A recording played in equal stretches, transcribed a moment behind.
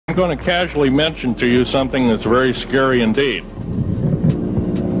I'm going to casually mention to you something that's very scary indeed,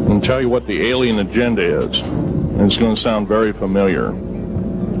 and tell you what the alien agenda is. And it's going to sound very familiar.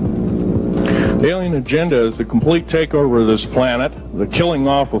 The alien agenda is the complete takeover of this planet, the killing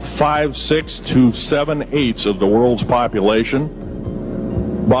off of 5, 6 to 7/8 of the world's population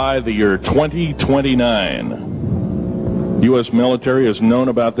by the year 2029. The U.S. military has known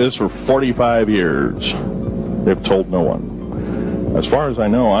about this for 45 years. They've told no one. As far as I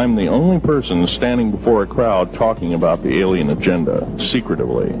know, I'm the only person standing before a crowd talking about the alien agenda,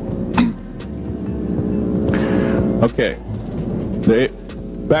 secretively. Okay.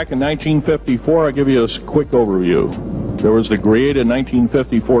 Back in 1954, I'll give you a quick overview. There was the created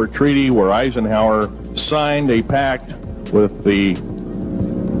 1954 treaty where Eisenhower signed a pact with the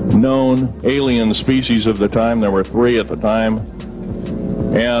known alien species of the time. There were 3 at the time.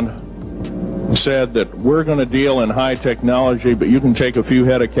 And said that we're going to deal in high technology, but you can take a few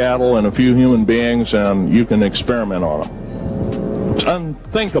head of cattle and a few human beings and you can experiment on them. It's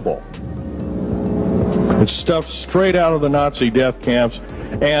unthinkable. It's stuff straight out of the Nazi death camps,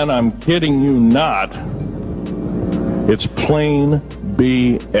 and I'm kidding you not, it's plain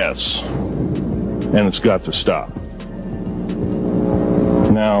BS, and it's got to stop.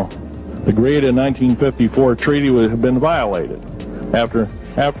 Now, the created 1954 treaty would have been violated.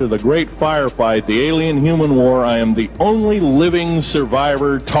 After the great firefight, the alien-human war, I am the only living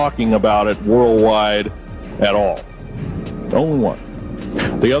survivor talking about it worldwide at all. The only one.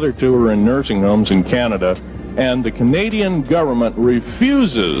 The other 2 are in nursing homes in Canada, and the Canadian government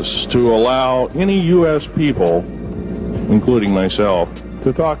refuses to allow any U.S. people, including myself,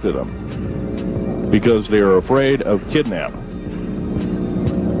 to talk to them because they are afraid of kidnapping.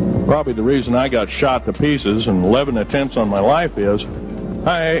 Probably the reason I got shot to pieces and 11 attempts on my life is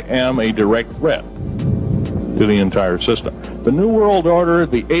I am a direct threat to the entire system. The New World Order,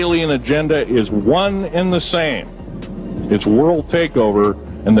 the alien agenda is one and the same. It's world takeover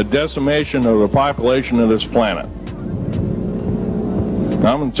and the decimation of the population of this planet.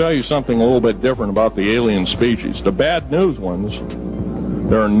 Now I'm going to tell you something a little bit different about the alien species. The bad news ones,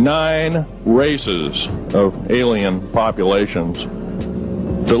 there are 9 races of alien populations.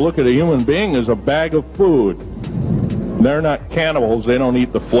 To look at a human being as a bag of food. They're not cannibals. They don't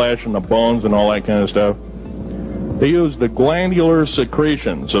eat the flesh and the bones and all that kind of stuff. They use the glandular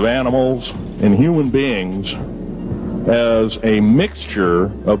secretions of animals and human beings as a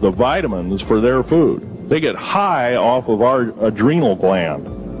mixture of the vitamins for their food. They get high off of our adrenal gland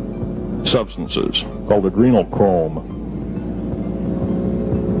substances called adrenal chrome.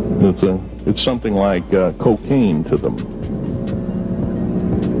 It's something like cocaine to them.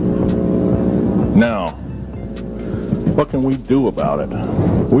 Now, what can we do about it?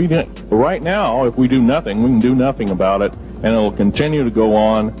 Right now, if we do nothing, we can do nothing about it, and it'll continue to go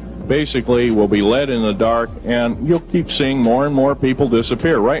on. Basically, we'll be led in the dark, and you'll keep seeing more and more people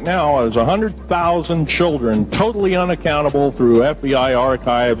disappear. Right now, there's 100,000 children totally unaccountable through FBI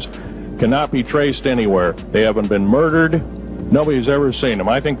archives, cannot be traced anywhere. They haven't been murdered. Nobody's ever seen them.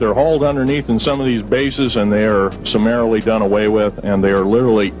 I think they're hauled underneath in some of these bases, and they are summarily done away with, and they are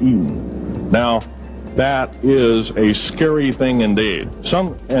literally eaten. Now, that is a scary thing indeed.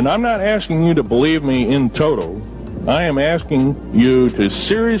 And I'm not asking you to believe me in toto. I am asking you to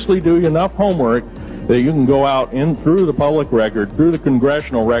seriously do enough homework that you can go out in through the public record, through the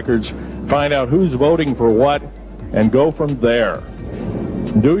congressional records, find out who's voting for what, and go from there.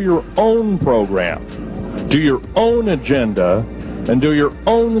 Do your own program. Do your own agenda, and do your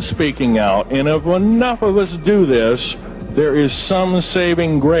own speaking out. And if enough of us do this, there is some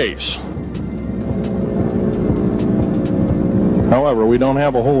saving grace. However, we don't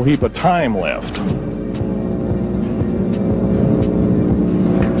have a whole heap of time left.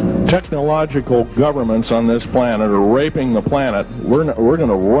 Technological governments on this planet are raping the planet. We're going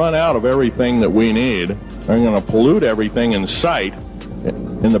to run out of everything that we need. We're going to pollute everything in sight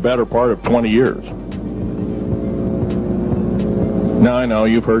in the better part of 20 years. Now, I know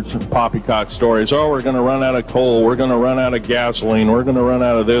you've heard some poppycock stories. Oh, we're going to run out of coal. We're going to run out of gasoline. We're going to run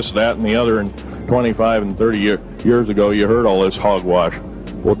out of this, that, and the other. And 25 and 30 years ago, you heard all this hogwash.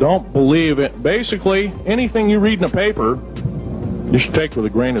 Well, don't believe it. Basically, anything you read in a paper, you should take with a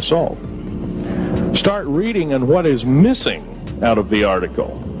grain of salt. Start reading on what is missing out of the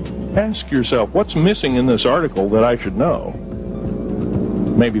article. Ask yourself, what's missing in this article that I should know?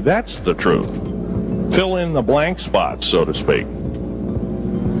 Maybe that's the truth. Fill in the blank spots, so to speak.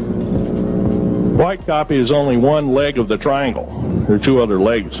 White copy is only one leg of the triangle. There are 2 other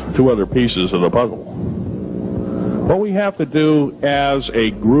legs, 2 other pieces of the puzzle. What we have to do as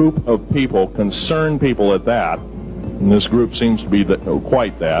a group of people, concerned people at that, and this group seems to be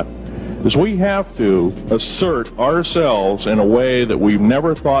quite that, is we have to assert ourselves in a way that we've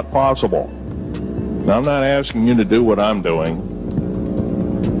never thought possible. Now, I'm not asking you to do what I'm doing.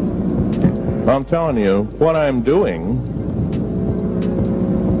 I'm telling you, what I'm doing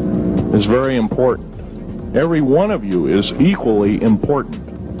is very important. Every one of you is equally important.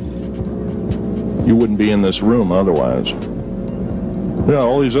 You wouldn't be in this room otherwise. You know,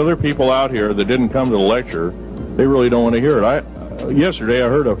 all these other people out here that didn't come to the lecture, they really don't want to hear it. Yesterday I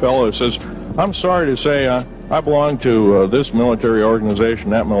heard a fellow who says, I'm sorry to say I belong to this military organization,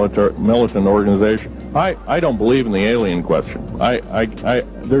 that militant organization. I don't believe in the alien question.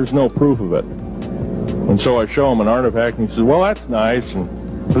 There's no proof of it. And so I show him an artifact, and he says, well, that's nice, and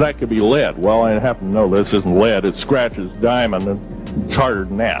that could be lead. Well, I happen to know this isn't lead. It scratches diamond, and it's harder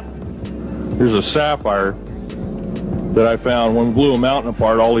than that. Here's a sapphire that I found. When we blew a mountain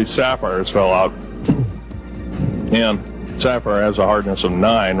apart, all these sapphires fell out. And sapphire has a hardness of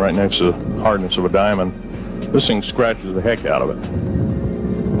 9 right next to the hardness of a diamond. This thing scratches the heck out of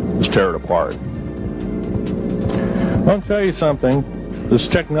it. Just tear it apart. I'll tell you something. This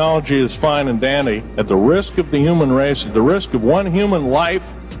technology is fine and dandy. At the risk of the human race, at the risk of one human life,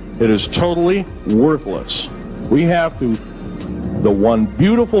 it is totally worthless. We have to... The one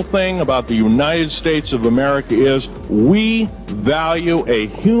beautiful thing about the United States of America is we value a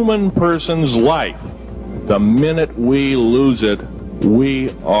human person's life. The minute we lose it,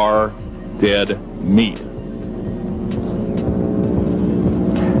 we are dead meat.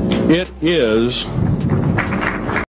 It is